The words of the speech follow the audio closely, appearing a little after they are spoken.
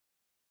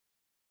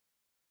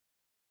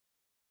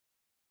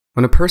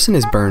When a person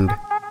is burned,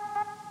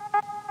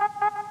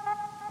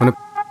 when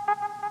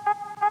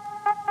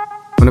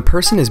a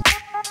person is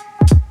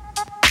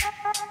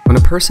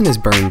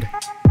burned,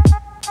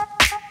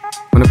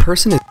 when a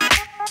person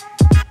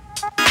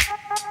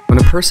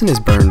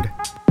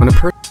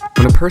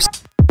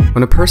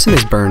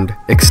is burned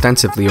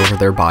extensively over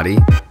their body,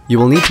 you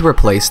will need to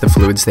replace the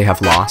fluids they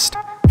have lost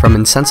from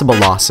insensible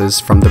losses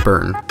from the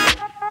burn.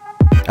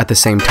 At the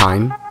same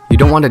time, you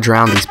don't want to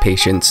drown these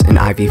patients in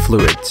IV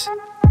fluids.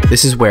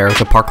 This is where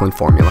the Parkland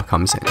formula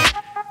comes in,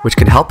 which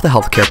can help the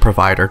healthcare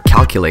provider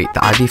calculate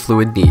the IV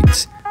fluid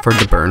needs for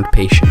the burned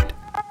patient.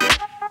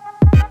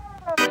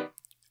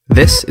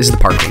 This is the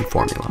Parkland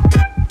formula.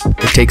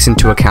 It takes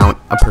into account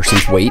a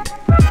person's weight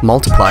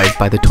multiplied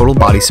by the total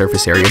body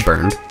surface area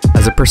burned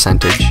as a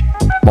percentage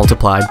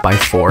multiplied by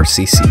 4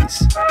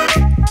 cc's.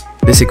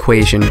 This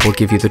equation will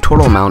give you the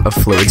total amount of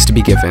fluids to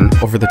be given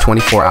over the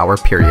 24-hour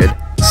period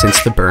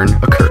since the burn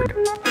occurred.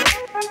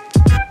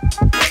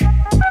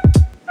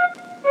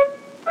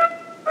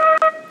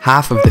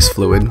 Half of this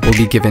fluid will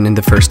be given in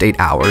the first 8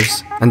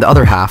 hours, and the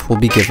other half will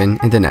be given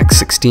in the next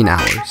 16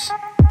 hours.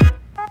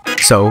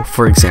 So,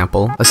 for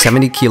example, a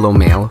 70-kilo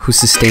male who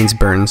sustains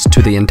burns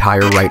to the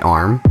entire right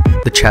arm,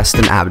 the chest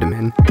and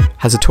abdomen,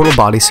 has a total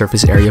body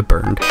surface area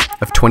burned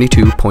of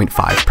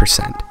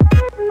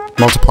 22.5%.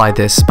 Multiply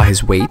this by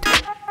his weight,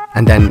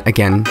 and then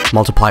again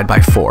multiplied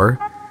by 4.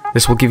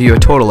 This will give you a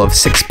total of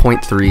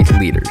 6.3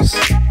 liters.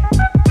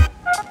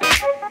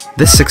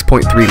 This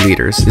 6.3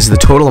 liters is the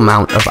total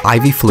amount of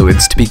IV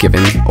fluids to be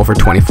given over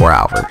 24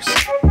 hours,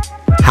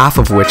 half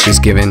of which is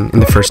given in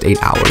the first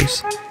 8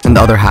 hours, and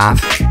the other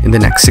half in the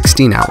next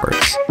 16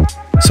 hours.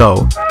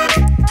 So,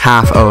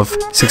 half of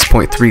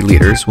 6.3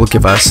 liters will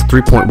give us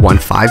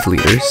 3.15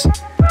 liters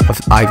of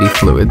IV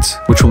fluids,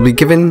 which will be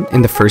given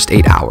in the first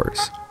 8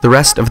 hours. The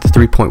rest of the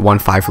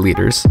 3.15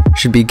 liters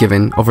should be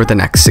given over the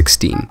next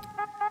 16.